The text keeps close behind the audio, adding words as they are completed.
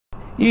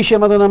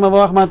Yishem Adonai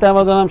Mavorach Matav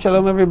Adonai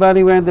Shalom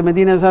everybody. We're in the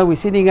Medina Zah. We're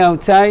sitting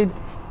outside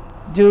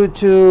due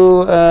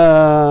to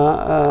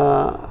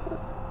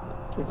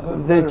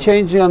the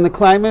change on the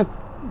climate.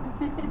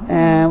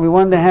 And we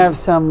want to have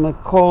some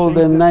cold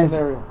and nice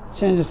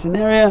change of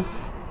scenario.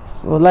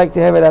 We would like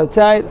to have it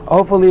outside.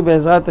 Hopefully,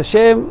 Be'ezrat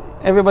Hashem,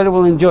 everybody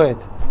will enjoy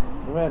it.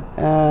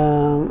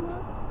 Amen.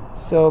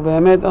 So,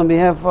 Be'emet, on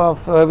behalf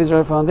of Ohev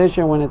Israel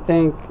Foundation, I want to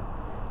thank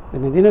the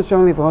Medina's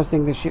family for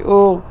hosting the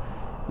shiur,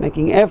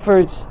 making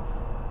efforts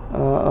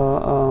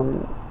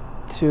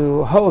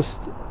to host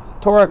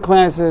Torah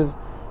classes.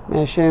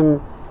 May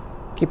Hashem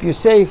keep you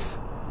safe,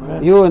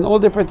 Amen. You and all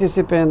the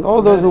participants,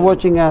 all those who are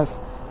watching us,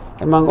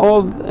 among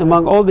all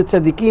the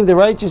tzaddikim, the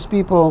righteous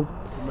people.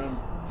 Amen.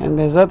 And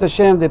Be'ezrat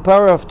Hashem, the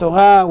power of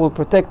Torah will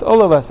protect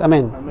all of us.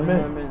 Amen.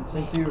 Amen. Amen.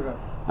 Thank you.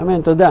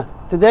 Amen. Todah.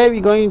 Today we're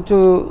going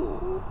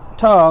to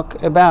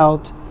talk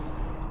about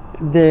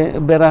the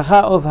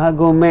beracha of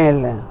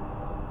Hagomel.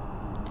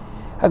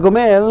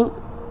 Hagomel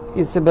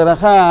is a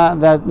beracha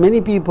that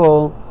many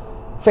people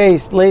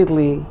faced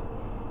lately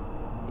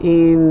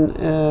in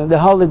the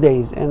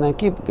holidays, and I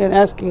keep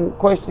asking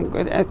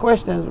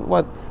questions.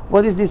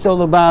 What is this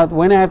all about?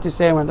 When I have to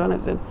say it, when I don't have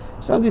to say it.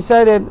 So I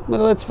decided,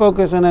 well, let's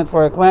focus on it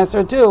for a class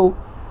or two,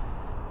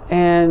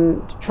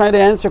 and try to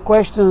answer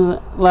questions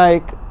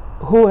like,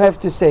 who have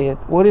to say it?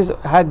 What is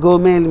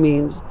Hagomel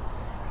means?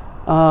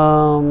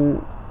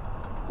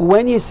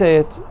 When you say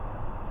it,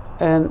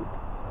 and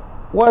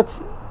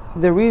what's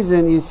the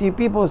reason you see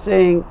people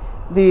saying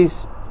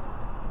this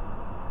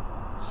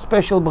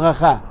special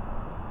bracha?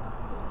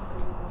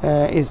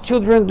 Is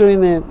children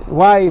doing it?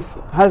 Wife,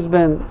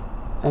 husband,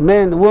 a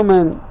man,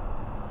 woman,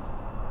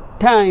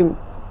 time,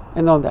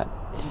 and all that.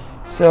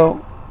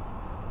 So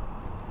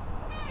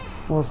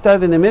we'll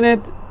start in a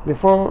minute.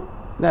 Before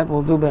that,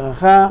 we'll do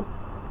beracha.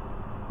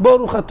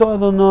 Baruch atah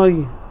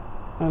Adonai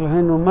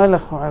Eloheinu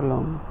melech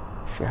haolam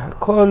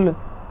shehakol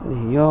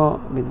nihiyo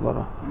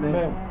bidvaro.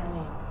 Amen.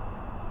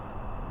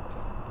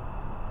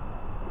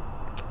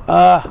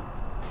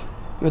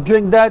 You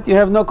drink that, you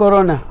have no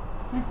corona.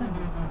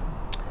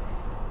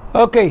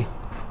 Okay.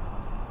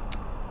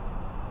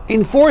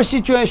 In 4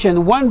 situations,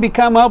 one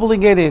become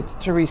obligated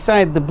to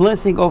recite the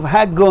blessing of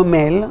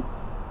Hagomel.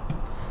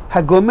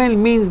 Hagomel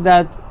means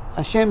that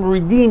Hashem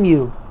redeemed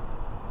you,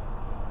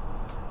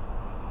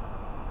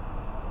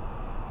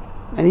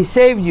 and He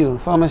saved you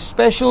from a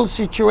special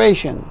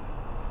situation.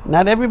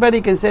 Not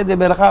everybody can say the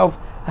beracha of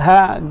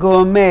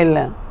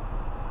Hagomel.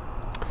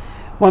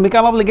 One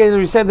become obligated to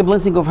recite the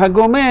blessing of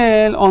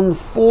Hagomel on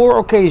 4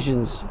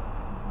 occasions.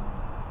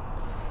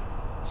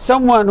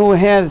 Someone who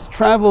has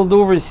traveled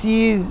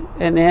overseas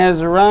and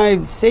has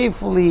arrived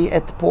safely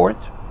at the port.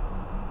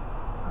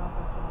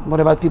 What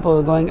about people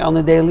who are going on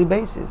a daily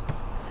basis?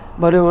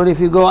 But what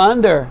if you go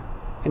under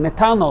in a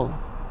tunnel?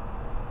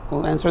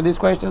 We'll answer these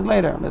questions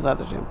later. Be'ezrat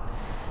Hashem.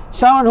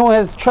 Someone who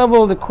has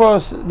traveled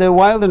across the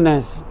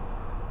wilderness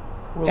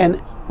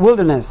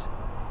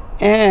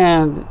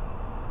and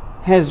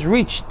has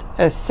reached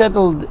a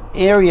settled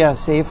area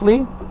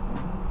safely.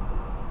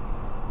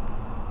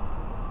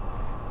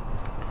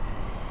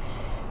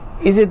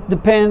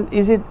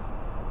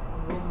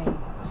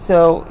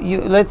 So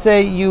let's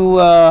say you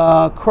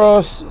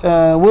cross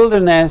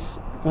wilderness,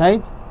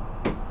 right,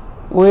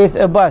 with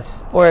a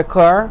bus or a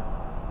car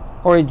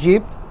or a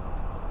jeep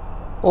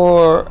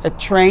or a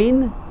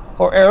train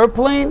or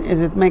airplane.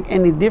 Does it make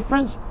any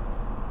difference?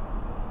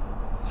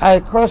 I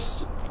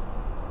crossed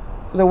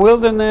the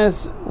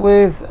wilderness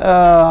with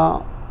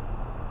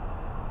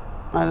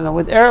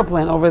with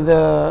airplane over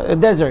the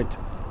desert.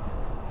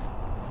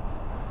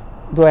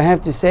 Do I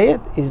have to say it?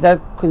 Is that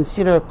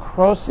considered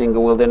crossing a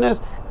wilderness,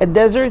 a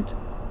desert?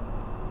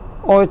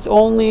 Or it's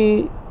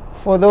only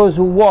for those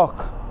who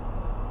walk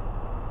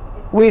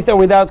with or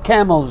without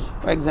camels,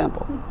 for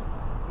example?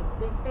 It's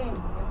the same.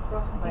 You're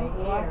crossing by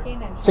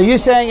walking and so you're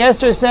saying,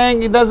 Esther's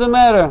saying it doesn't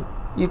matter.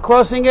 You're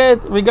crossing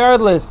it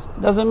regardless.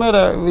 It doesn't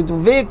matter with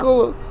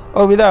vehicle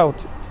or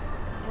without.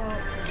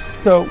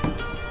 So, with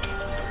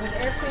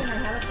airplane or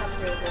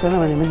helicopter. I don't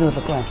know, in the middle of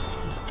a class.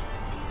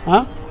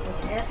 Huh?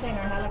 Airplane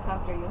or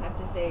helicopter, you have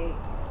to say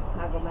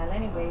Hagomel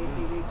anyway if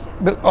you reach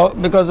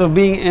it. Because of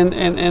being in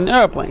an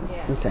airplane.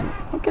 Yeah. You're saying.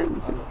 Okay.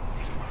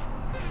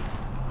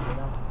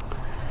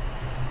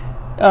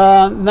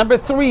 Number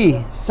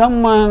 3,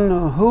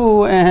 someone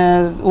who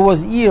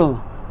was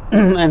ill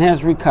and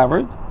has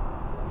recovered.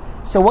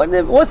 So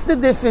what's the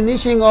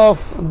definition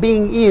of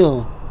being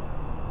ill?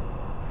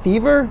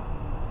 Fever?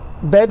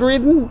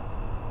 Bedridden?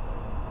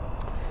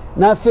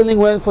 Not feeling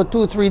well for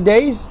 2-3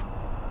 days?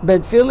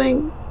 Bad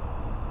feeling?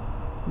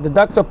 The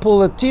doctor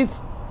pulled a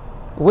tooth,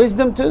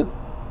 wisdom tooth.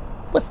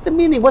 What's the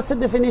meaning? What's the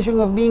definition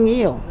of being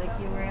ill? Like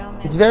you were on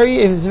It's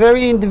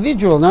very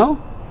individual, no?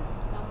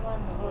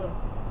 someone who was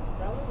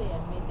probably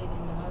admitted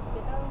in the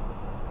hospital.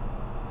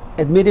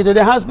 Admitted to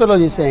the hospital,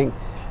 you're saying.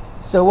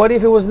 So what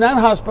if he was not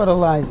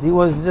hospitalized? He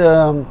was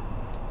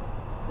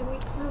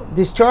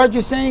discharged,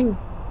 you're saying?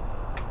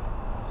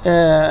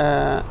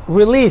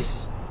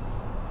 Release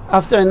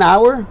after an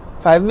hour,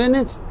 5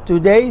 minutes, 2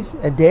 days,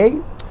 a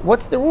day.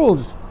 What's the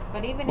rules?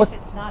 But even What's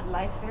if it's not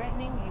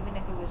life-threatening, even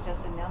if it was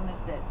just an illness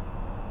that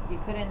you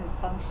couldn't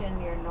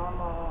function your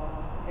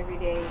normal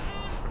everyday.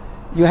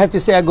 You have to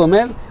say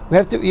Hagomel. We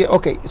have to.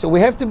 Okay, so we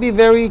have to be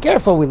very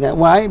careful with that.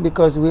 Why?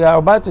 Because we are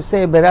about to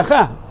say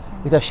Beracha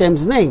with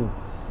Hashem's name.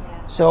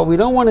 Yeah. So we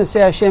don't want to say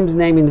Hashem's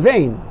name in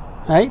vain,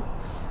 right?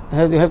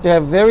 You have to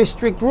have very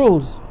strict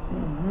rules.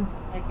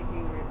 Like if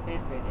you were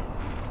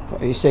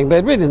bedridden. You're saying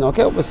bedridden,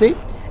 okay? We'll see.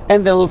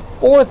 And the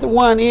fourth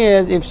one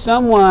is if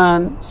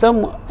someone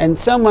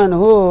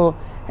who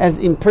has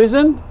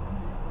imprisoned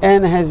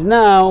and has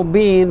now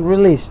been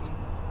released.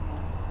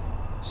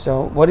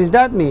 So what does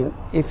that mean?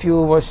 If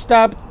you were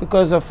stopped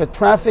because of a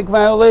traffic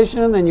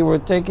violation and you were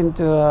taken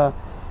to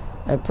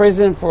a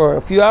prison for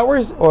a few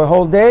hours or a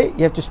whole day,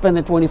 you have to spend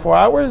the 24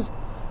 hours.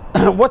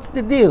 What's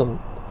the deal?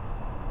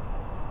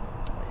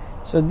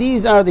 So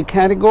these are the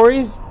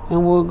categories,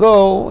 and we'll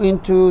go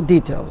into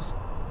details.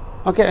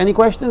 Okay, any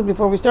questions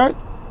before we start?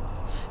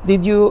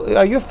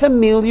 Are you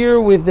familiar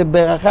with the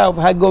Beracha of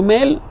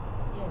Hagomel? Yes,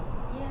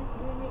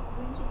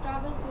 when she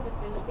traveled to the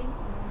Philippines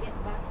and get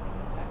back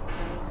to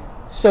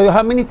the So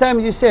how many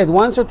times you said?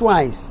 Once or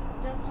twice?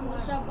 just on the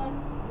Shabbat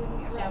when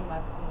we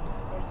arrived.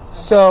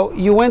 So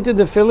you went to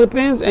the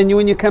Philippines, and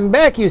when you come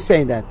back, you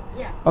say that.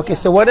 Yeah. Okay, yeah.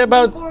 so what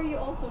about? Before you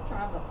also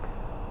travel.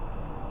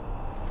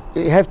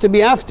 You have to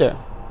be after.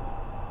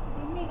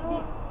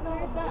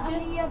 There's a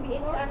aliyah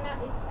before.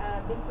 It's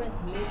a different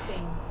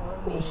blessing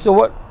for me. So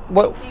what?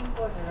 Blessing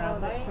for the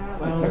rabbi.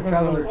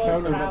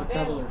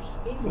 Travelers.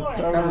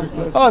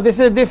 Before Oh, this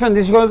is different.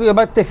 This is going to be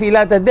about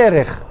Tefilat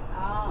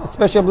HaDerech. A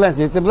special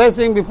blessing. It's a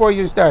blessing before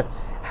you start.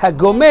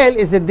 Hagomel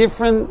is a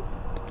different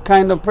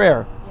kind of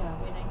prayer. Yeah,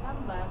 when I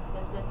come back,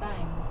 that's the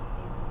time.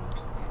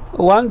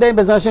 One day,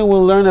 B'ez Hashem,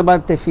 we'll learn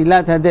about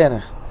Tefilat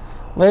HaDerech.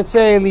 Let's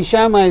say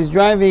Lishama is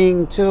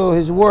driving to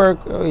his work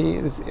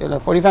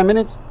 45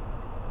 minutes.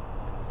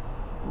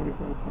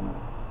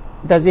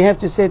 Does he have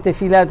to say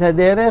Tefilat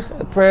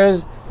HaDerech,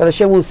 prayers that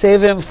Hashem will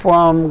save him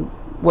from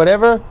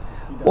whatever?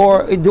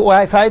 Or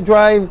if I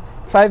drive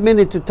 5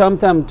 minutes to Tom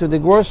Tom to the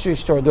grocery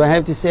store, do I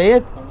have to say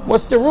it?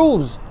 What's the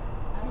rules?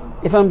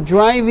 If I'm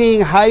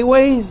driving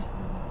highways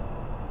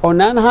or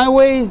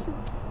non-highways,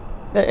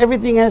 that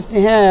everything has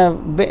to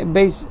have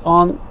based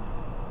on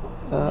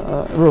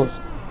rules.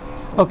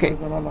 Okay.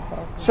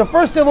 So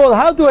first of all,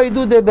 how do I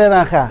do the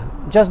beracha?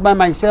 Just by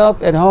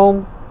myself at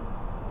home?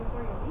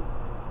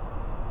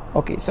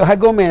 Okay, so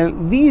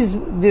Hagomel,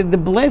 the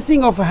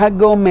blessing of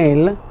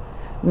Hagomel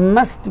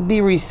must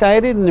be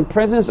recited in the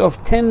presence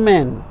of 10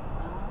 men,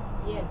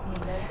 Yes,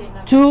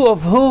 two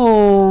of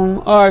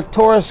whom are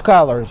Torah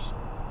scholars.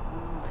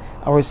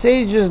 Our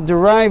sages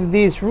derive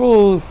this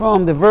rule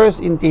from the verse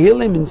in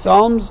Tehillim in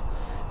Psalms.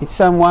 It's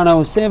Psalm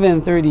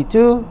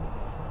 107:32.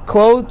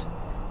 Quote,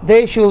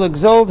 "They shall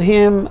exalt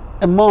him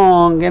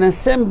among an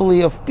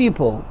assembly of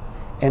people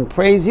and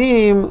praise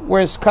him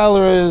where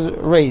scholars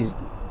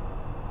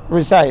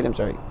reside.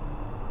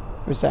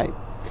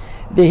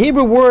 The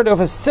Hebrew word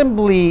of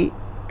assembly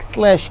 /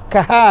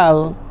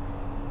 kahal,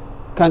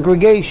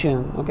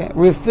 congregation, okay,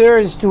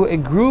 refers to a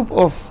group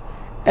of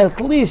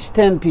at least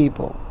 10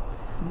 people.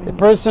 The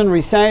person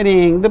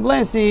reciting the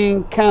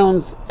blessing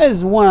counts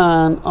as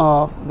one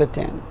of the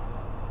 10.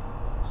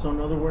 So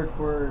another word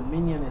for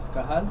minyan is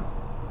kahal.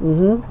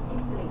 Mm-hmm.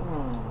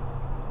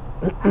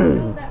 I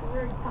know that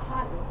word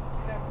kahal.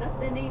 That's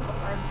the name of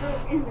our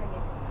group.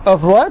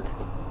 Of what?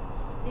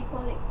 They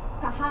call it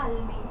kahal,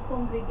 means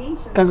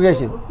congregation.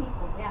 Congregation. Group of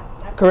people. Yeah,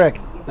 that's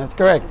Correct. That's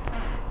correct.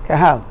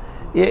 Kahal.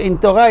 In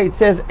Torah it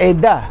says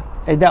Edah.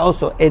 Edah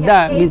also.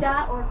 Edah means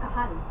Eda or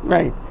kahal.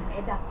 right.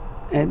 Eda.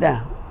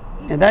 Edah.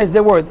 Edah is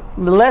the word.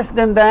 Less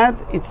than that,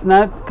 it's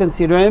not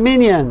considered a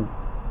minyan.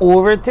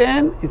 Over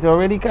 10 is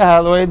already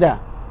Kahal or Edah.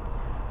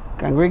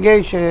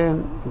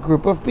 Congregation,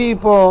 group of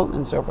people,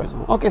 and so forth.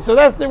 Okay, so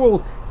that's the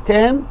rule.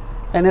 10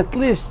 and at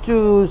least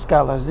 2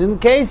 scholars. In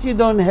case you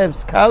don't have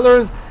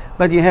scholars,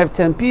 but you have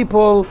 10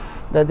 people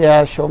that they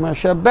are Shomer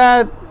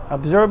Shabbat,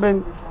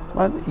 observant,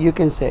 but you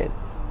can say it.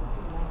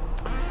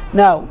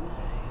 Now,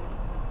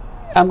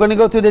 I'm going to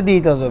go to the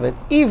details of it.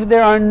 If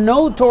there are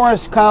no Torah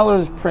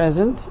scholars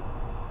present,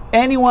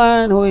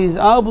 anyone who is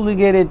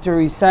obligated to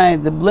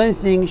recite the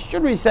blessing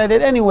should recite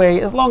it anyway,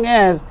 as long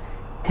as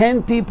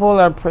 10 people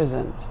are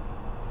present.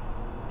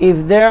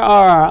 If there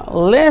are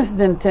less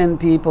than 10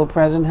 people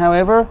present,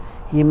 however,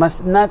 he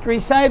must not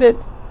recite it,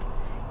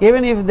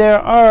 even if there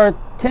are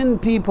 10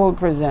 people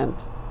present.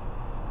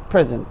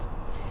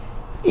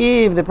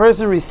 If the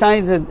person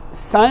recites it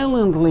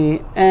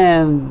silently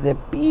and the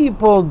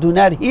people do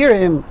not hear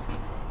him,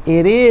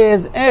 it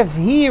is if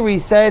he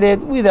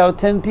recited without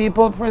 10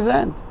 people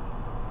present.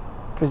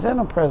 Present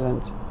or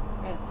present?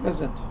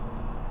 Present.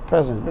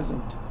 Present.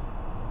 Present.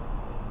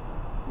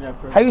 Yeah,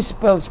 present. How you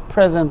spell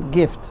present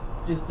gift?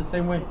 It's the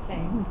same way. The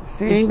same.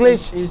 See It's-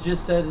 English? It's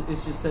just said.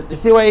 You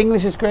see why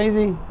English is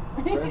crazy?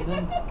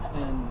 present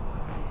and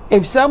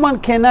If someone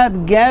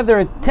cannot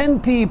gather 10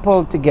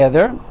 people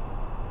together,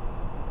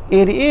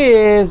 it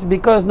is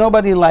because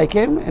nobody like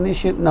him, and he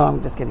should. No,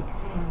 I'm just kidding.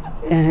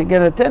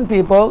 get 10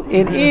 people,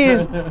 it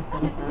is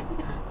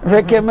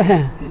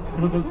recommend.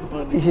 That's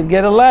funny. You should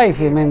get a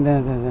life. I mean,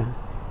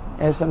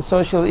 there's some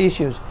social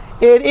issues.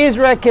 It is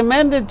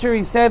recommended to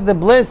recite the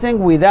blessing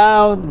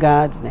without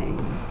God's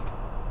name.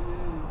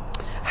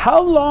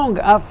 How long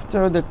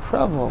after the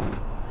travel?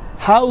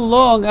 How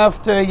long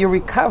after you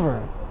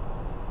recover?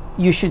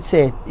 You should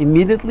say it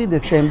immediately, the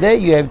same day.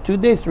 You have 2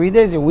 days, 3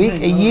 days, a week,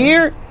 a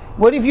year.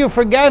 What if you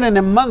forgot and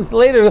a month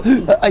later,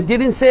 I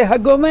didn't say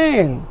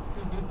Hagomel?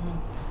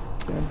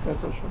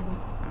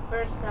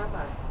 First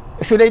Sabbath.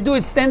 Should I do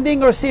it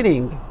standing or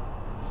sitting?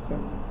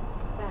 Standing.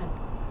 Stand.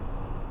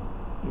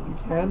 If you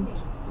can't,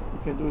 you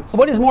can do it.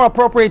 What is more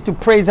appropriate to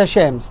praise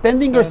Hashem,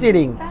 standing or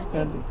sitting?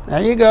 Standing.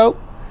 There you go.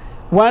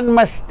 One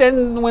must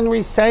stand when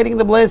reciting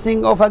the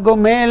blessing of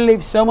Hagomel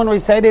if someone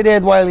recited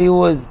it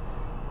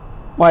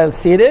while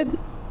seated.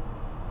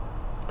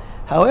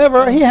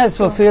 However, he has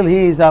fulfilled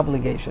his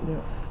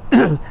obligation.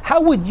 Yeah.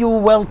 How would you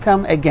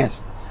welcome a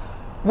guest?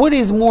 What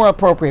is more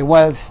appropriate,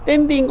 while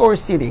standing or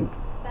sitting?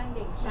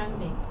 Standing.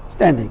 Standing.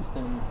 Standing.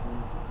 Standing.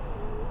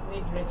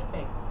 With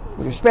respect.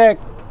 With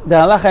respect, the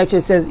halacha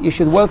actually says you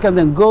should welcome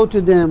them, go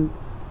to them,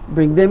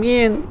 bring them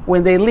in.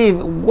 When they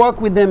leave, walk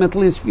with them at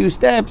least few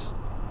steps.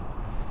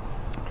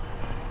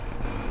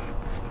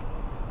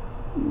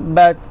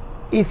 But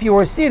if you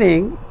are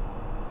sitting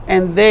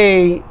and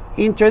they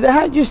enter the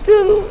house, you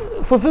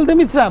still fulfill the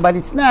mitzvah, but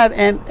it's not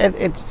at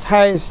its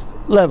highest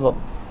level.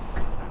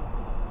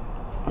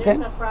 If Okay.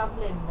 there's a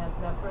problem that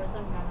the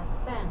person cannot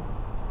stand,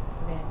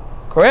 then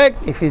Correct?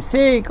 If he's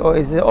sick or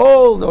is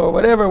old or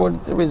whatever,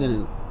 what's the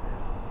reason?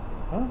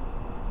 Huh?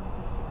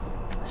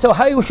 So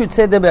how you should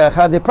say the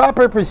beracha? The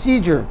proper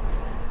procedure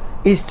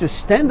is to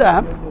stand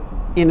up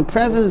in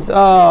presence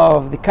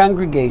of the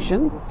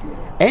congregation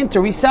and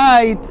to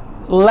recite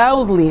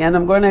loudly, and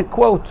I'm going to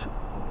quote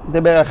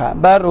the beracha.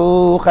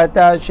 Baruch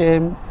atah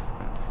Hashem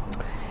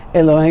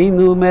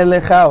Eloheinu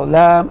melech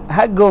haolam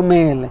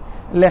hagomel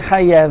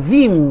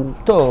lechayavim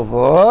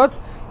tovot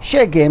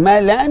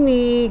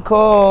shegemalani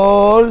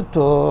kol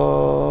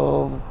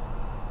tov.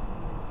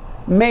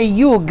 May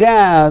you,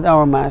 God,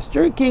 our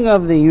Master, King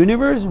of the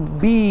universe,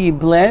 be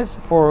blessed,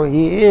 for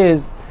He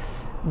is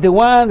the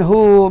one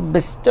who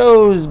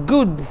bestows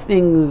good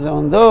things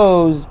on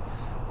those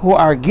who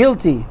are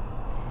guilty.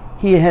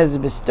 He has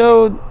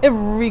bestowed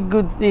every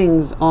good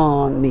things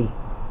on me.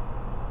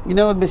 You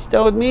know what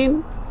bestowed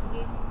mean?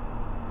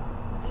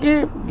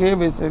 Give.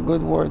 Give is a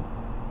good word.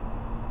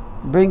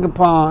 Bring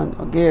upon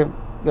or give.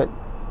 Good.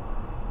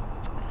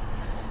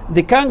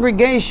 The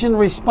congregation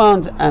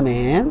responds,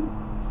 Amen.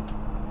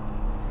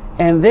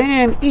 And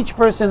then each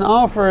person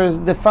offers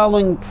the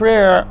following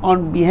prayer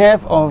on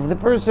behalf of the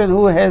person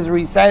who has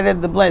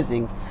recited the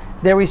blessing.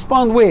 They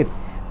respond with,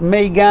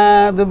 May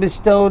God who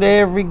bestowed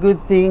every good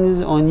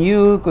things on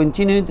you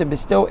continue to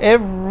bestow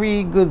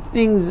every good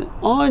things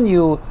on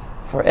you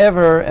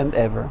forever and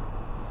ever.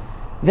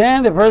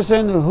 Then the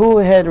person who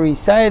had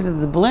recited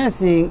the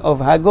blessing of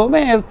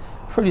Hagomel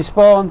should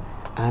respond,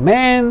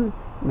 Amen,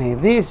 may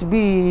this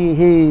be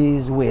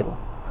His will.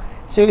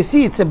 So you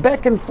see, it's a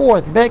back and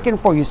forth.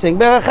 You're saying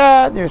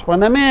Beracha, they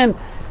respond Amen,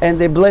 and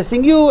they're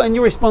blessing you, and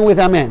you respond with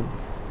Amen.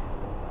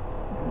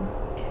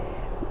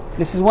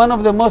 This is one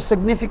of the most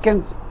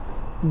significant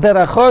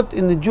Berachot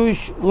in the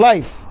Jewish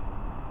life.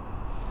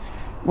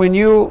 When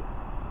you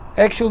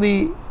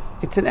actually,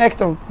 it's an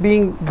act of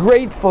being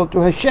grateful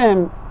to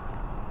Hashem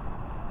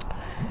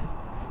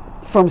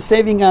from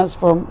saving us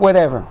from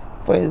whatever.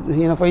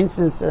 For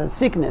instance,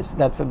 sickness,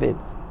 God forbid.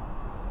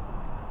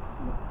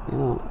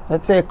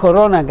 Let's say a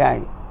corona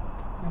guy,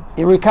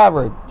 he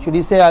recovered. Should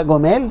he say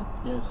Hagomel?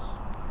 Yes.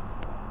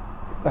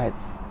 Go ahead.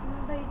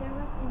 Rabbi, there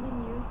was in the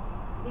news,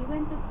 they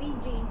went to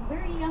Fiji,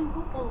 very young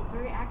couple,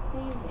 very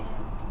active,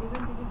 and they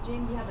went to the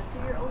gym. They have a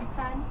 2-year-old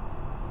son,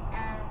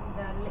 and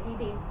the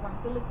lady is from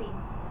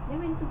Philippines. They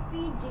went to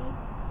Fiji,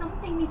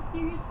 something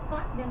mysterious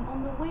struck them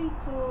on the way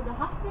to the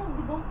hospital.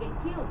 They both get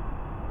killed.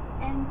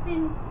 And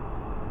since,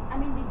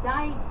 they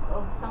died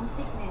of some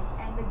sickness,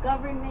 and the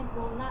government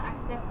will not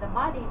accept the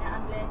body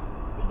unless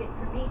they get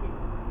cremated.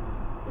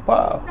 It's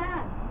Wow. so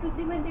sad, because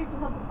they went there to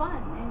have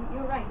fun. And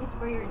you're right, this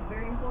prayer is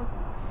very important.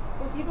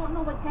 Because you don't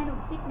know what kind of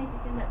sickness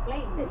is in that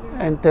place.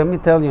 And let me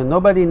tell you,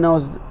 nobody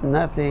knows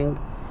nothing.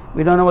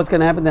 We don't know what's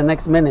going to happen the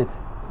next minute.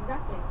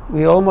 Exactly.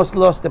 We almost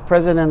lost the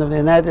president of the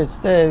United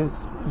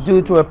States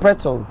due to a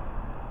pretzel.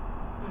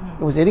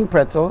 He was eating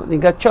pretzel and he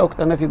got choked. I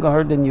don't know if you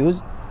heard the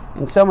news.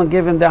 And someone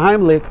gave him the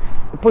Heimlich,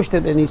 pushed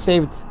it, and he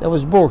saved. That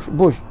was Bush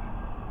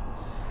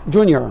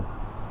Jr.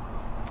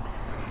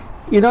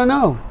 You don't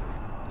know.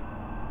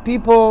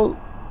 People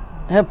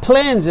have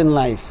plans in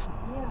life.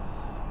 Yeah.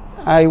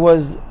 I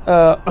was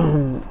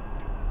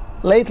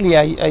lately.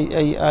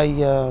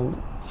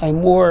 I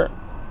more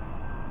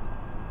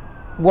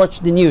watch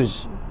the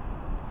news,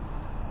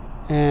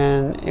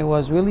 and it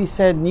was really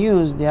sad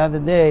news the other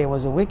day. It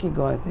was a week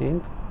ago, I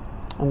think,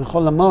 on the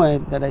Chol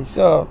HaMoed, that I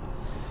saw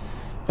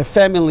a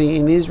family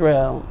in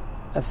Israel,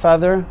 a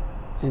father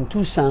and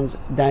 2 sons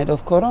died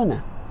of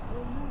corona.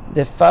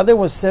 The father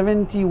was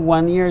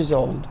 71 years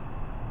old,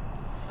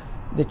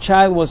 the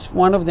child was,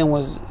 one of them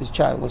was, his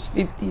child was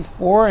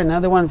 54,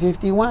 another one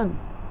 51.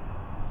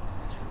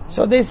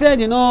 So they said,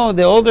 you know,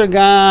 the older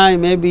guy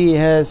maybe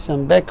has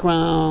some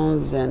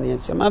backgrounds and he had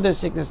some other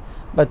sickness,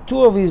 but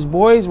two of his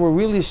boys were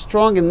really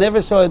strong and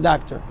never saw a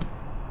doctor.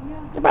 Yeah.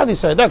 They probably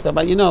saw a doctor,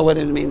 but you know what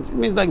it means. It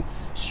means like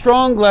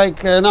strong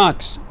like an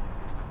ox.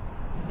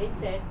 They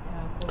said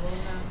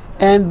corona.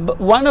 And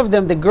one of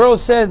them, the girl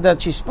said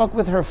that she spoke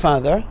with her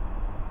father,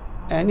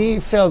 and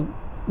he felt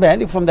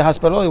bad from the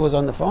hospital. He was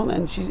on the phone,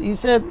 and he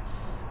said,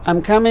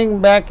 "I'm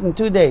coming back in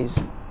 2 days.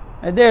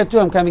 A day or two,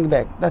 I'm coming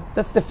back."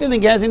 That's the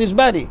feeling he has in his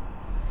body.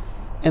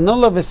 And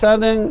all of a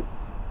sudden,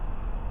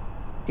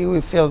 he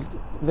felt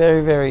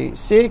very, very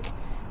sick,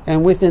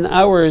 and within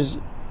hours,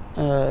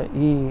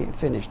 he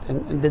finished.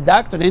 And the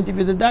doctor, they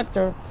interviewed the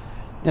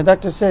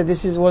doctor said,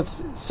 this is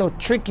what's so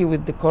tricky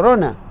with the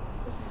corona.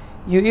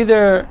 You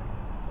either,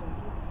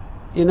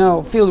 you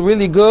know, feel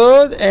really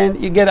good and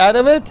you get out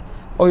of it,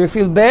 or you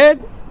feel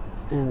bad,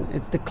 and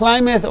it's the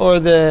climate or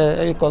the,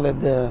 how you call it,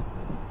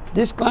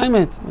 this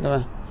climate,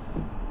 whatever.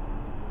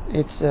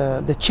 It's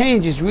the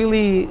change is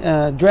really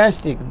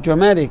drastic,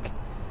 dramatic.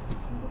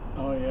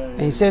 Oh yeah.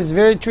 And he says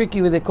very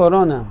tricky with the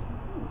corona.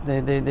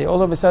 They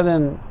all of a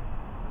sudden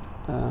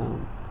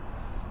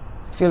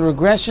feel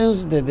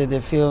regressions. They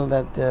feel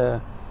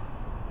that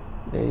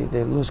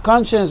they lose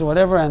conscience or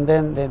whatever, and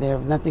then they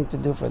have nothing to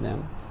do for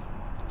them.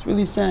 It's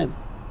really sad.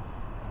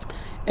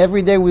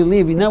 Every day we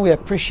live, we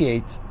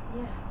appreciate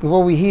Yes.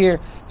 before we hear,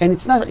 and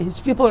it's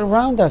people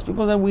around us,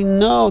 people that we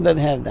know that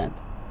have that.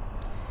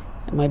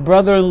 My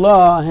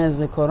brother-in-law has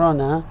the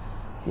corona.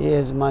 He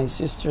is my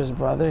sister's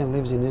brother and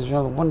lives in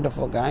Israel, a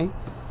wonderful guy.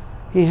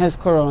 He has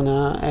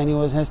corona and he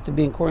has to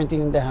be in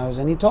quarantine in the house.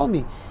 And he told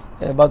me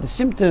about the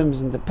symptoms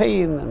and the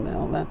pain and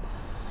all that.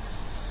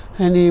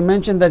 And he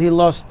mentioned that he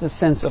lost the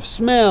sense of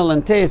smell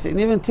and taste. And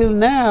even till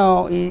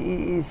now,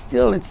 he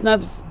still, it's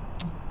not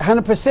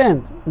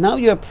 100%. Now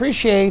you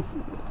appreciate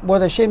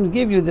what Hashem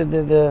gives you,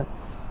 the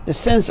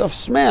sense of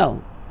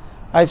smell.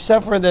 I've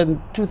suffered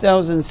in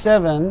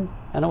 2007,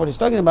 I know what he's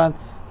talking about,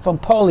 from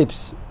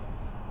polyps.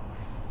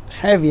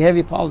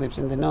 Heavy polyps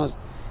in the nose.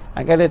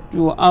 I got it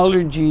through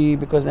allergy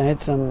because I had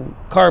some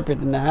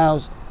carpet in the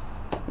house.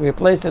 We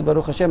replaced it,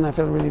 Baruch Hashem, and I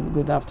felt really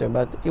good after.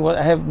 But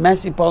I have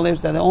massive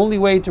polyps that the only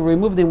way to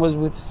remove them was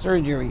with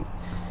surgery.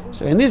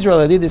 So in Israel,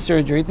 I did the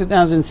surgery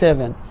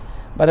 2007.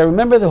 But I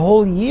remember the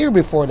whole year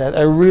before that,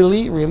 I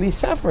really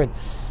suffered.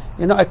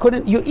 I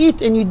couldn't, you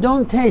eat and you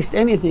don't taste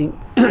anything.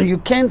 You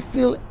can't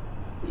feel,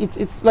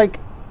 it's like,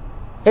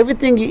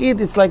 everything you eat,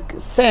 it's like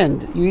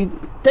sand. You eat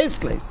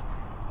tasteless.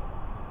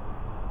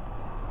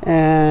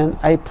 And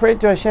I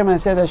prayed to Hashem and I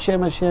said,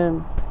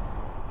 Hashem,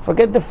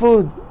 forget the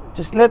food.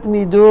 Just let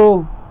me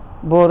do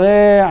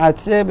boreh,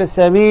 atzeh,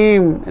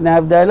 besamim, and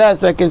havdalah,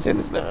 so I can say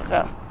this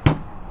beracha.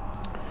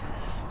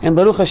 And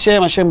Baruch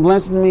Hashem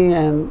blessed me,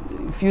 and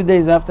a few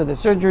days after the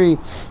surgery,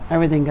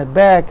 everything got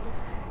back.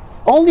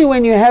 Only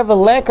when you have a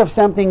lack of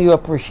something, you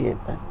appreciate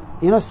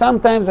that.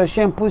 Sometimes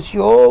Hashem puts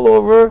you all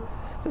over,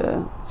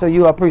 so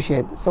you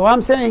appreciate it. So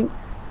I'm saying,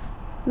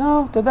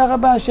 no, Todah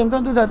Rabba Hashem,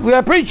 don't do that. We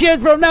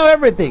appreciate from now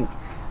everything.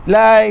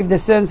 Life, the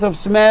sense of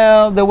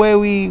smell, the way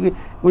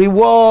we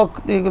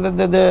walk,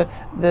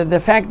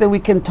 the fact that we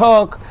can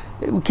talk,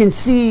 we can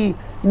see.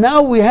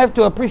 Now we have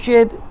to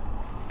appreciate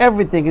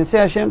everything and say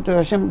Hashem to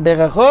Hashem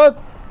berachot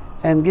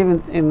and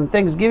give in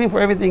thanksgiving for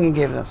everything He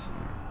gave us.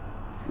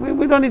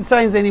 We don't need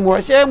signs anymore.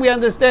 Hashem, we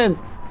understand.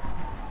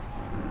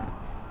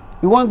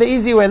 We want the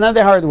easy way, not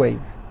the hard way.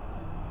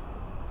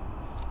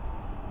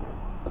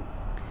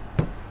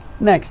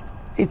 Next,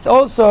 it's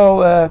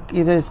also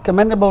it is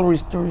commendable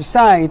to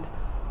recite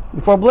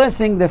before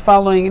blessing the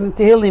following in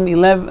Tehillim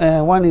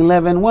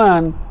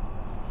 111:1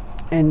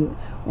 and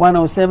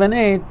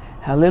 107:8.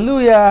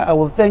 Hallelujah! I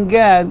will thank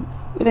God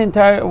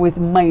with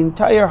my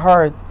entire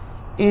heart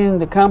in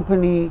the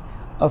company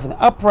of the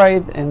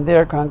upright and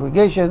their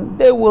congregation.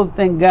 They will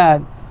thank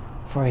God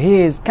for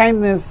His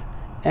kindness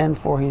and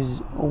for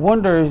His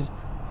wonders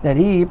that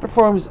He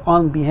performs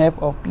on behalf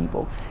of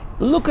people.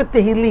 Look at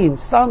Tehillim.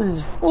 Psalms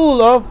is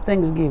full of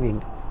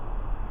thanksgiving,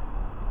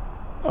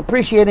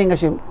 appreciating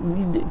Hashem.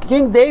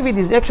 King David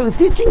is actually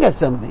teaching us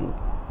something,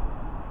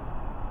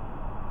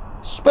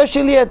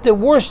 especially at the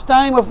worst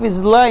time of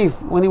his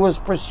life when he was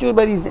pursued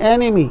by his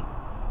enemy.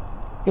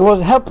 He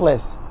was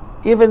helpless.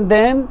 Even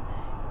then,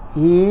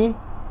 he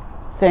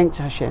thanked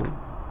Hashem.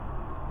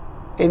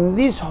 In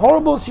this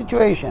horrible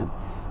situation,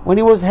 when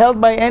he was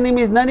held by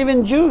enemies, not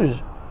even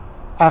Jews,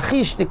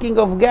 Achish, the king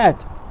of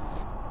Gath,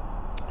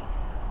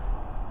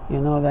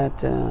 you know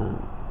that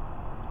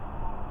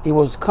he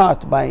was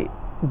caught by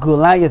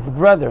Goliath's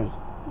brother.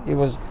 He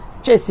was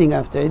chasing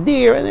after a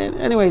deer, and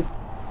anyways,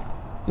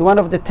 one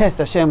of the tests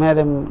Hashem had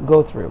him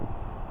go through,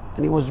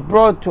 and he was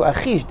brought to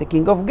Achish, the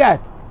king of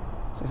Gath.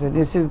 So he said,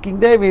 "This is King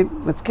David.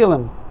 Let's kill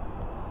him."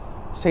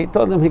 So he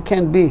told them he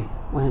can't be.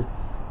 Well,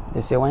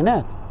 they said, "Why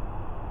not?"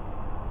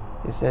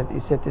 He said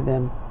to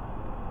them,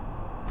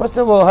 "First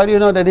of all, how do you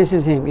know that this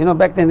is him?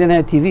 Back then they didn't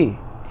have TV.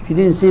 If you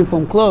didn't see him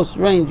from close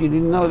range, you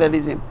didn't know that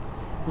it's him.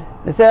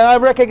 They said, I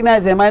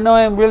recognize him. I know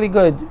him really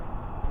good.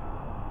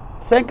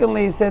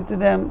 Secondly, he said to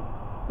them,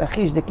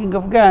 Achish, the king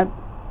of God,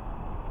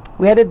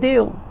 we had a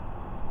deal.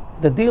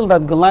 The deal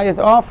that Goliath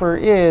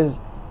offered is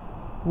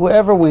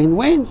whoever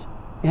wins.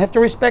 You have to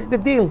respect the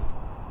deal.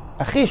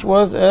 Achish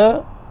was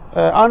a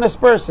honest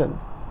person.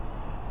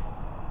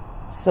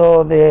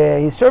 So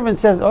his servant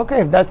says,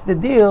 okay, if that's the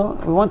deal,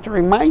 we want to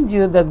remind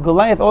you that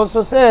Goliath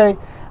also said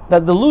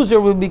that the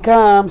loser will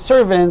become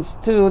servants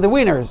to the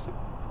winners.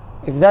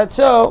 If that's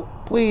so,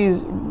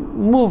 please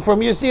move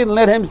from your seat and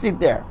let him sit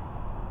there.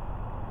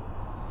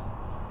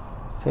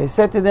 So he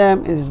said to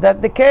them, is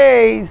that the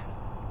case?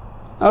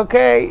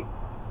 Okay,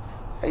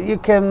 you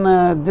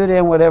can do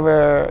them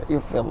whatever you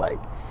feel like.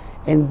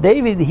 And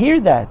David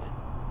heard that.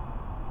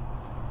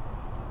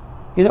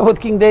 You know what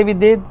King David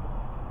did?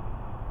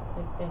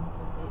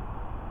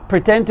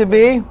 Pretend to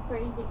be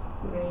Crazy.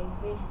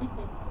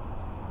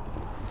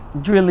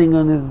 drilling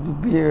on his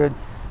beard,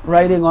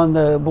 writing on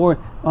the board,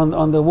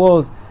 on the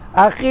walls.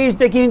 Achish,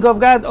 the king of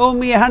God, owe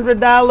me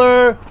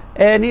 $100,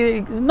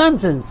 and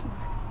nonsense.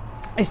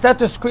 He started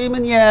to scream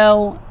and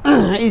yell.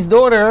 His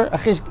daughter,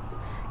 Achish,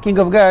 king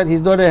of God,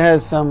 his daughter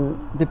has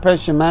some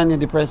depression, mania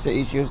depressive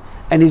issues,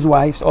 and his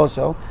wife's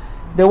also.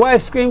 The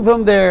wife screamed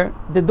from there,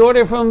 the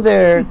daughter from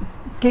there.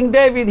 King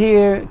David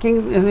here,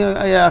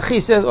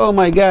 Achish says, oh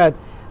my God,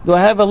 do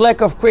I have a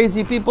lack of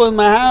crazy people in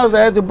my house?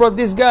 I had to brought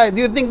this guy.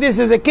 Do you think this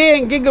is a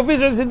king of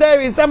Israel? Said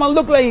David, someone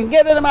look like him.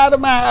 Get him out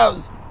of my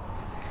house.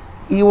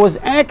 He was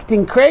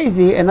acting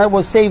crazy, and that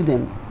was saved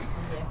him.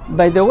 Yeah.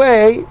 By the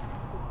way,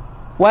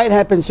 why it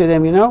happens to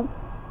them, you know?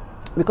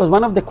 Because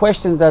one of the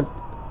questions that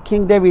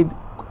King David,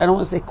 I don't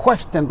want to say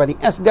question, but he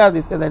asked God,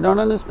 he said, I don't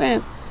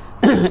understand,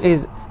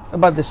 is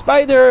about the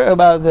spider,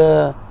 about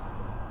the,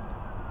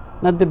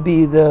 not the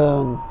bee,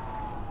 the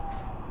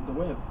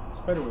web,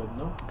 spider web,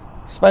 no?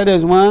 Spider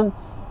is one.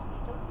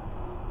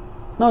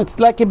 No, it's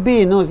like a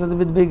bee. No, it's a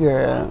little bit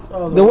bigger.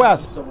 The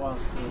wasp.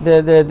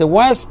 The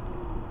wasp,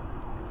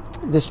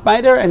 the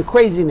spider, and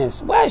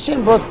craziness. Why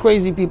Hashem brought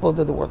crazy people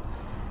to the world?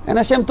 And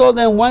Hashem told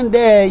them, one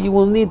day you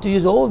will need to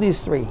use all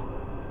these three.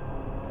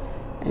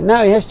 And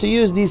now he has to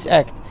use this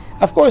act.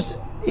 Of course,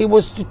 it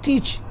was to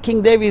teach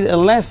King David a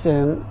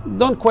lesson.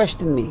 Don't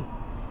question me.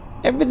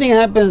 Everything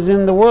happens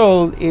in the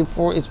world is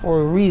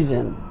for a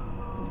reason.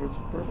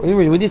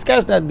 We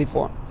discussed that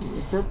before.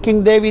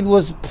 King David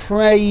was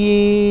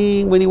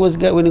praying when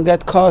he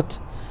got caught,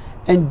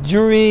 and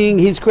during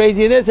his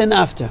craziness and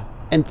after,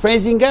 and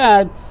praising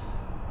God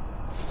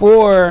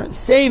for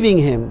saving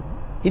him.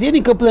 He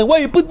didn't complain, why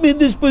you put me in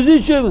this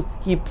position?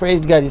 He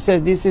praised God. He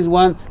said, this is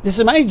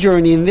my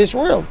journey in this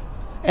world,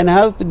 and I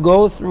have to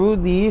go through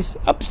these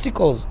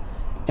obstacles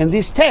and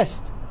this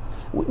test.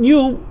 When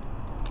you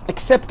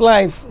accept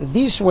life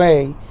this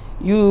way,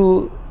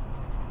 your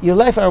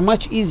life are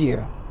much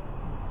easier.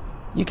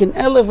 You can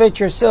elevate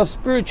yourself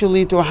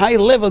spiritually to a high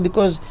level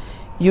because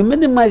you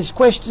minimize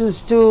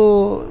questions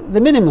to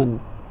the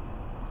minimum.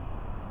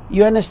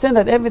 You understand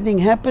that everything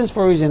happens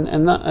for a reason,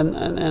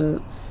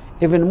 and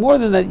even more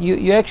than that,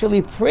 you're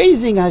actually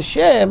praising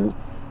Hashem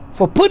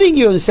for putting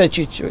you in such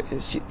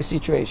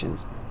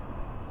situations.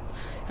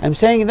 I'm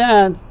saying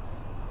that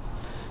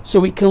so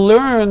we can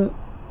learn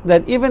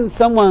that even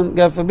someone,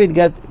 God forbid,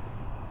 got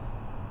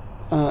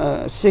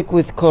sick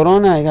with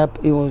corona,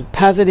 he was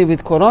positive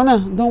with corona,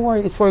 don't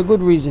worry, it's for a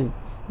good reason.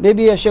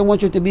 Maybe Hashem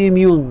wants you to be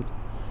immune.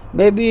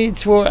 Maybe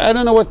it's for, I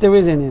don't know what the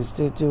reason is,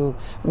 to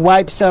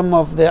wipe some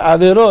of the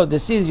averot, the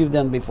sins you've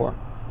done before.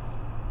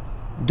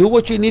 Do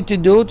what you need to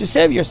do to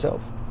save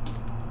yourself,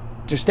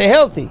 to stay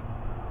healthy.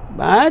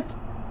 But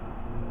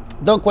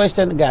don't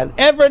question God,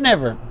 ever,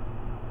 never.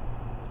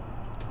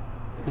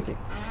 Okay.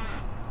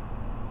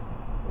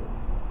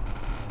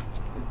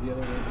 Is the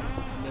other way,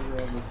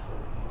 never ever.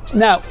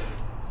 Now,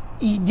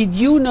 did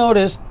you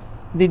notice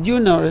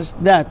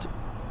that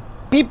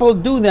people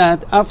do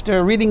that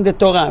after reading the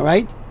Torah,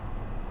 right?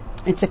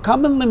 It's a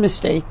common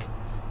mistake.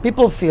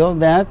 People feel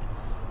that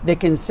they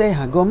can say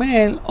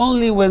Hagomel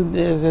only when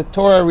there's a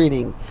Torah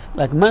reading,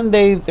 like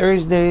Monday,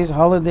 Thursdays,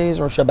 holidays,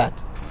 or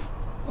Shabbat,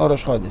 or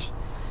Rosh Chodesh.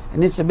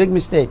 And it's a big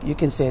mistake. You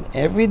can say it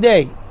every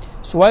day.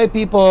 So why are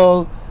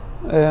people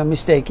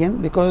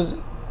mistaken? Because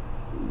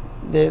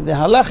the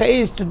halacha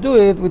is to do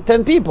it with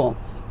 10 people.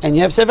 And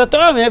you have Sefer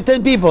Torah, you have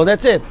 10 people,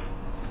 that's it.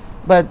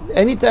 But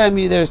anytime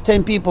there's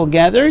 10 people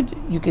gathered,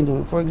 you can do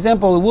it. For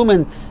example, a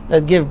woman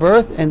that gave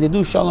birth and they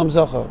do Shalom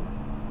Zocher,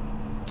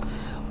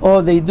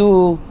 or they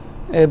do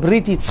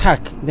Brit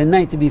Yitzchak the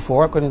night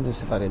before, according to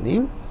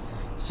Sephardim.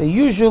 So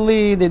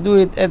usually they do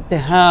it at the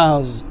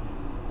house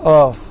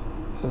of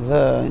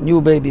the new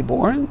baby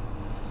born,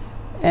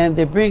 and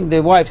they bring,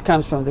 the wife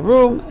comes from the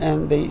room,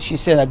 and she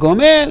said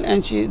Hagomel,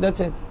 and that's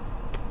it.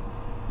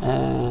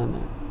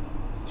 And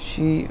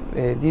she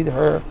did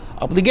her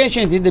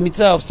obligation, did the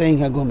mitzvah of saying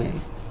Hagomel.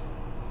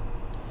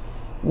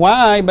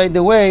 Why, by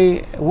the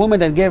way, a woman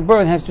that gave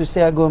birth has to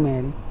say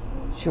Hagomel?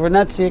 She was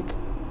not sick. It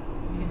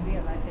can be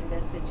a life and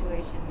death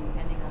situation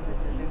depending on the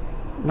delivery.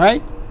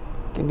 Right?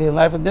 It can be a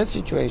life and death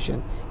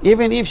situation.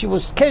 Even if she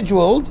was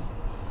scheduled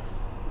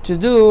to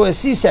do a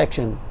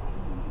C-section.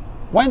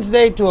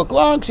 Wednesday, 2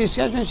 o'clock,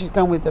 C-section, she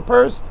come with the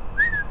purse.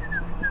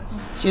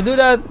 She do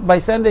that, by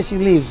Sunday she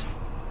leaves.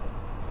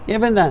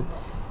 Even that.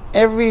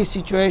 Every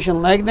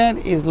situation like that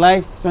is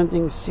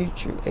life-threatening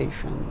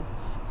situation.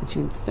 And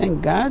she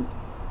thank God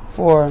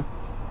for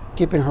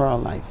keeping her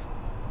alive.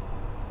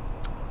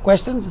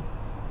 Questions? Go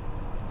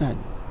ahead.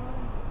 My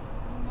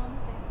mom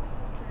said that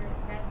her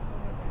dad told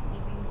her that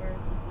giving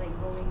birth is like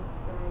going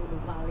through the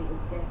valley of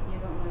death. You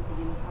don't know if you're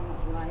going to come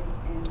out alive,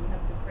 and you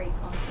have to pray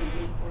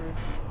constantly for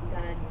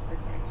God's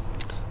protection.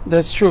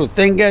 That's true.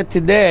 Thank God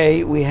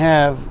today we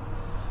have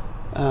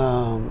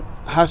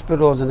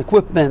hospitals and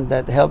equipment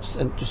that helps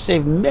and to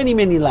save many,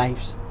 many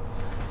lives.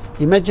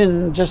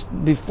 Imagine just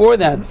before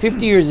that,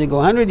 50 years ago,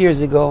 100 years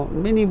ago,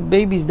 many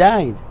babies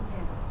died. Yes.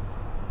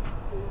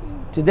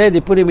 Today they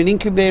put him in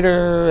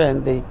incubator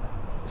and they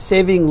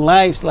saving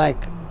lives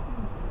like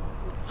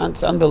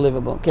it's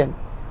unbelievable. Ken.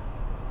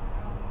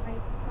 My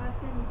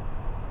cousin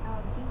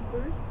gave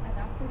birth, and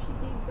after she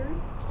gave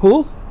birth,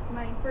 Who?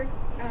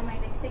 my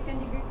second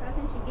degree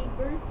cousin, she gave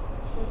birth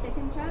to a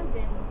second child,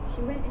 then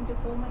she went into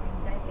coma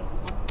and died like a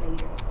month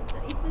later.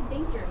 It's a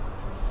dangerous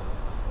situation.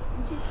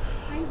 And she's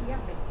kind of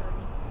young, like 30.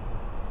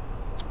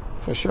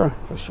 For sure,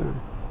 for sure.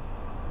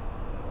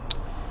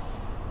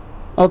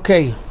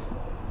 Okay.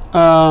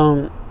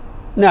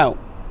 Now,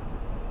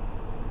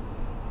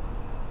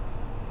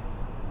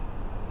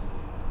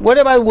 what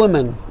about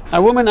women?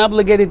 Are women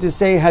obligated to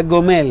say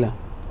Hagomel,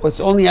 or it's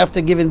only after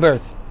giving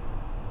birth?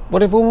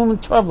 What if a woman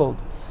traveled?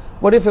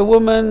 What if a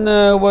woman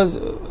any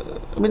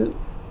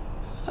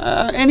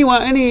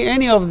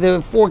of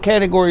the 4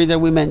 categories that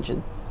we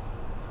mentioned?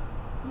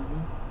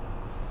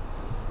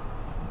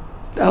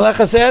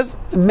 Halacha says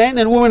men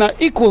and women are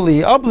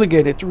equally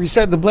obligated to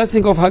recite the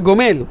blessing of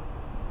Hagomel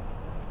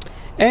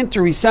and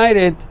to recite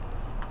it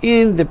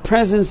in the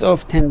presence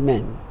of 10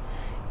 men.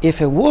 If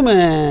a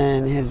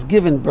woman has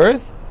given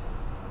birth,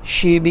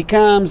 she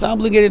becomes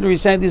obligated to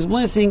recite this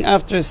blessing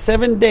after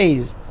 7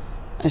 days,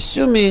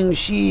 assuming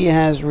she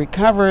has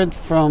recovered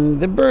from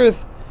the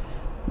birth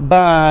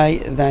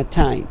by that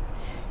time.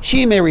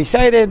 She may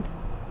recite it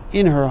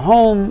in her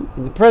home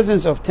in the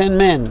presence of 10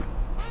 men.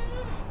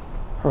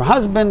 Her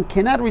husband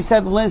cannot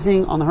recite the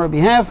blessing on her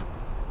behalf.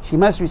 She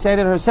must recite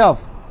it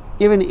herself,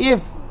 even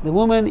if the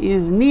woman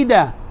is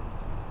nida.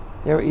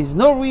 There is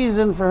no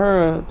reason for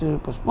her to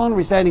postpone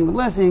reciting the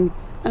blessing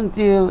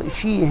until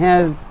she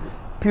has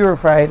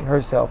purified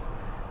herself,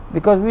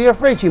 because we are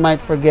afraid she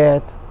might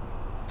forget,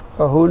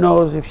 or who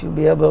knows if she'll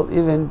be able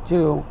even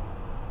to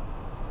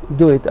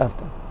do it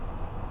after.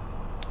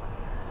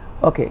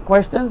 Okay,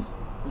 questions?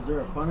 Is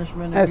there a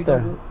punishment if you Esther.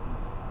 don't do it?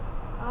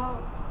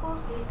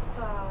 Suppose if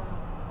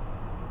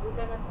we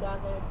cannot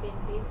gather 10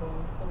 people,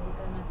 so we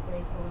cannot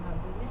pray for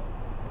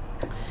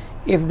Hagomel.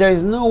 If there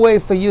is no way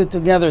for you to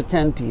gather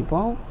 10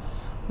 people,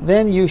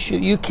 then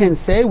you can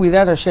say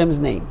without Hashem's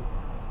name.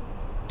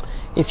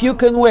 If you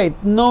can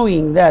wait,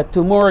 knowing that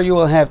tomorrow you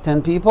will have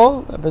 10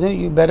 people, but then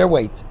you better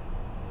wait.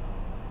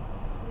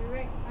 You're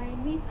right. I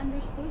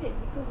misunderstood it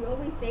because we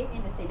always say it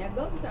in the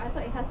synagogue, so I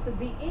thought it has to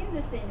be in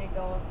the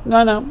synagogue.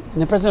 No. In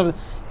the presence of,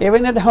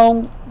 even at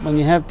home, when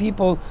you have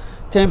people,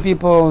 10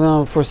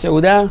 people for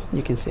Seudah,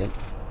 you can say it.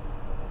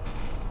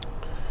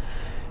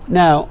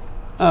 Now,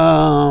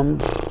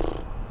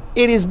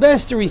 it is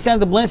best to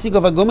recite the blessing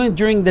of Hagomel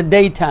during the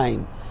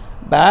daytime,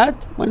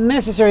 but when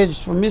necessary, it is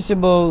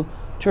permissible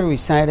to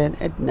recite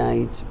it at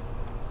night.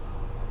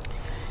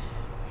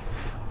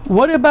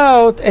 What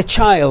about a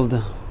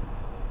child?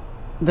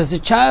 Does a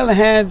child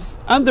has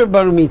under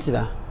bar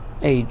mitzvah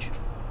age?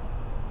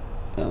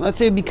 Let's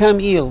say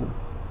become ill,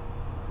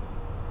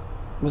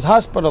 was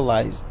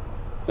hospitalized,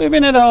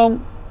 even at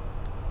home,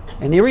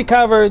 and he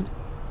recovered.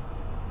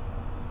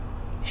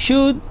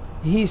 Should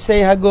he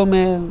say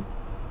Hagomel?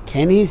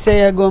 Can he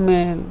say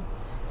Hagomel?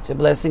 It's a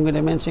blessing with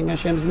the mentioning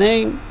Hashem's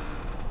name.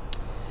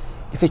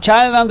 If a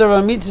child under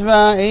a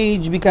mitzvah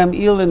age become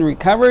ill and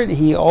recovered,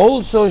 he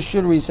also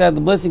should recite the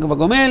blessing of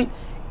Hagomel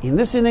in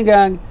the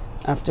synagogue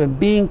after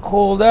being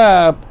called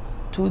up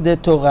to the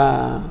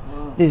Torah.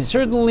 This is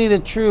certainly the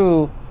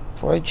true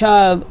for a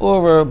child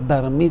over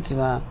bar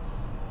mitzvah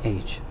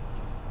age.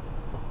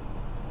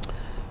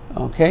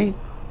 Okay,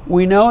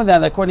 we know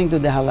that according to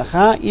the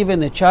halacha,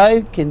 even a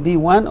child can be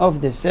one of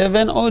the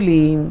 7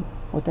 olim.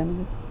 What time is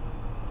it?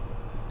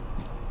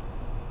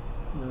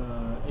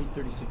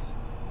 8:36.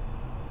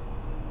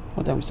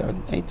 What time we started?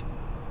 8?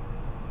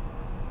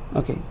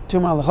 Okay, 2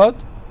 malachot.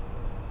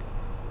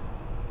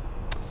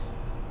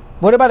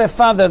 What about a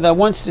father that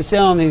wants to say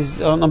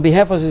on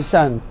behalf of his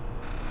son?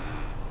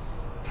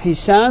 His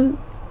son,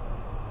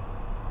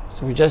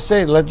 so we just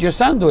say, let your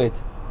son do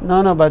it.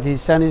 No, but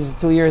his son is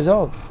 2 years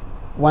old,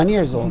 1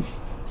 year old,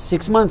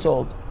 6 months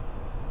old.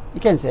 You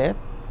can't say it.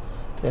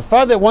 The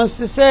father wants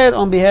to say it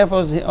on behalf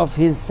of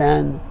his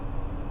son.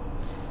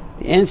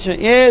 The answer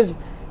is,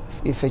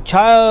 if a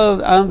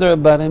child under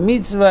bar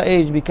mitzvah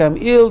age become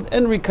ill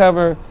and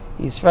recover,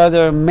 his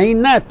father may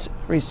not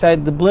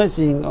recite the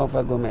blessing of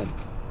Hagomel.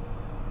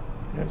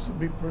 It has to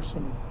be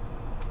personal.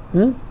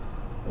 Hmm?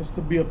 Has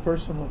to be a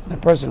personal A thing.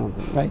 personal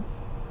thing, right?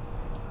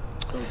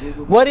 So this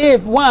would What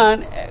if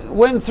one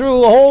went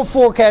through all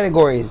four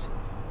categories?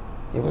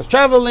 He was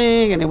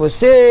traveling, and he was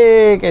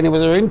sick, and he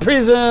was in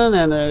prison,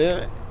 and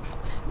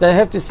they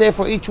have to say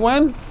for each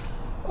one,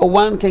 or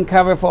one can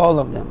cover for all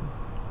of them.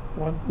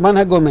 One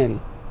Hagomel.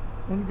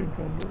 can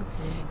cover.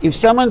 If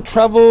someone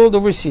traveled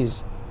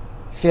overseas,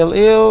 fell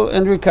ill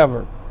and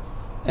recovered,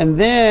 and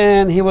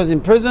then he was in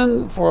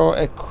prison for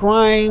a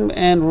crime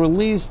and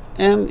released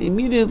and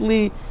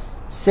immediately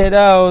set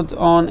out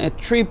on a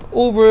trip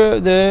over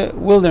the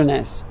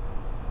wilderness,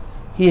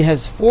 he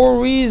has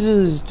 4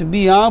 reasons to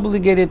be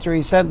obligated to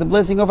recite the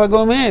blessing of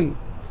Hagomel.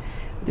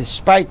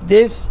 Despite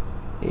this,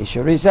 he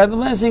should recite the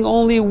blessing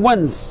only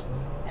once,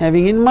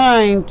 having in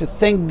mind to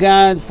thank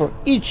God for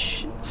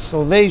each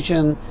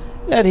salvation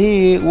that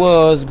he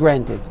was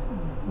granted.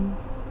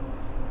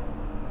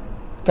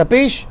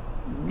 Capish?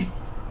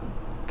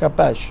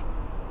 Kapash. I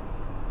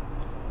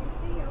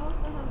think you also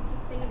have to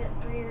say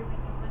that prayer when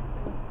you went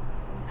through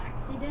an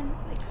accident,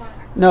 like car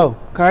accident. No,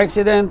 car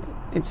accident,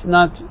 it's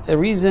not a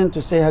reason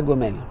to say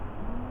Hagomel.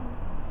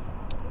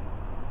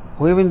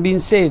 Or even being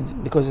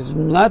saved, because it's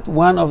not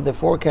one of the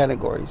 4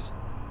 categories.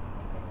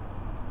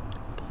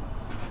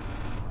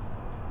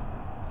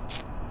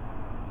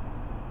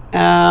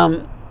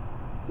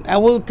 I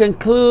will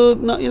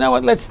conclude. No, you know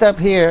what? Let's stop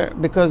here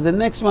because the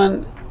next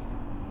one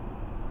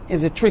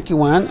is a tricky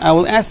one. I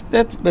will ask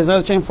that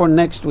Bezrat Hashem for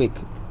next week.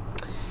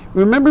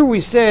 Remember, we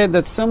said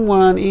that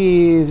someone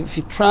is, if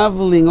he's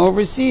traveling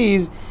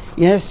overseas,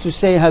 he has to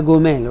say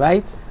Hagomel,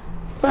 right?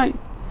 Fine.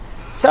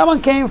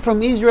 Someone came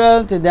from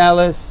Israel to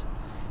Dallas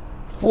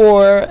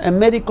for a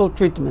medical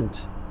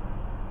treatment.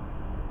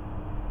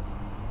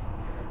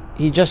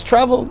 He just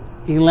traveled.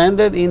 He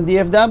landed in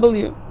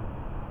DFW.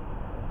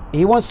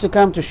 He wants to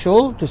come to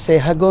Shul to say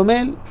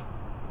Hagomel.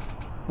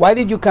 Why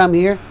did you come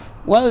here?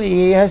 Well,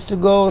 he has to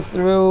go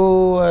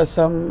through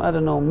some, I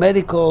don't know,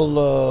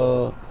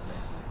 medical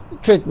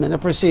treatment, a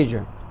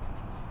procedure.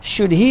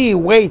 Should he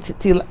wait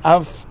till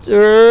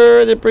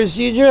after the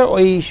procedure, or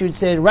he should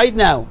say right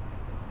now?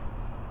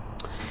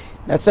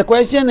 That's a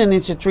question, and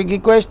it's a tricky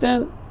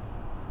question.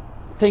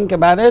 Think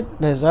about it.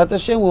 Bezrat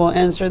Hashem will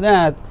answer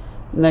that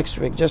next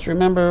week. Just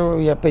remember,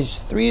 we have page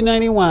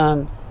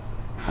 391,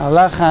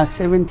 Halacha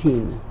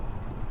 17.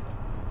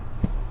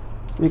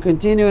 We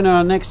continue in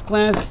our next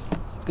class.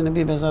 It's going to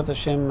be Bezrat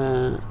Hashem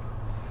a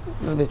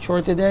little bit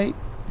short today.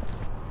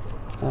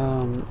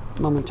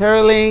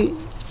 Momentarily,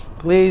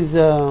 please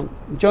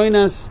join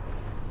us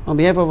on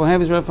behalf of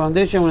Ohev Israel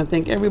Foundation. I want to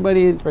thank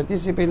everybody that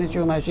participated in the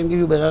show. May Hashem give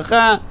you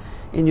beracha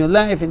in your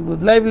life, in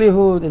good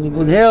livelihood, and in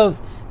good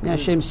health. May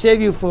Hashem save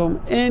you from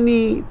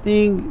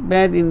anything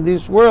bad in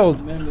this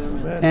world.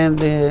 Amen. And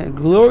the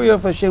glory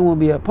of Hashem will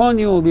be upon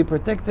you, will be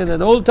protected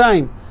at all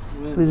time.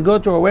 Amen. Please go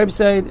to our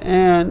website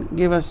and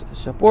give us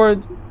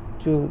support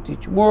to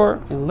teach more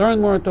and learn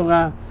more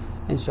Torah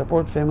and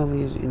support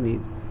families in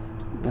need.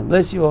 God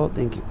bless you all.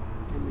 Thank you.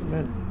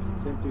 Amen.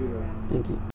 Same to you. Thank you.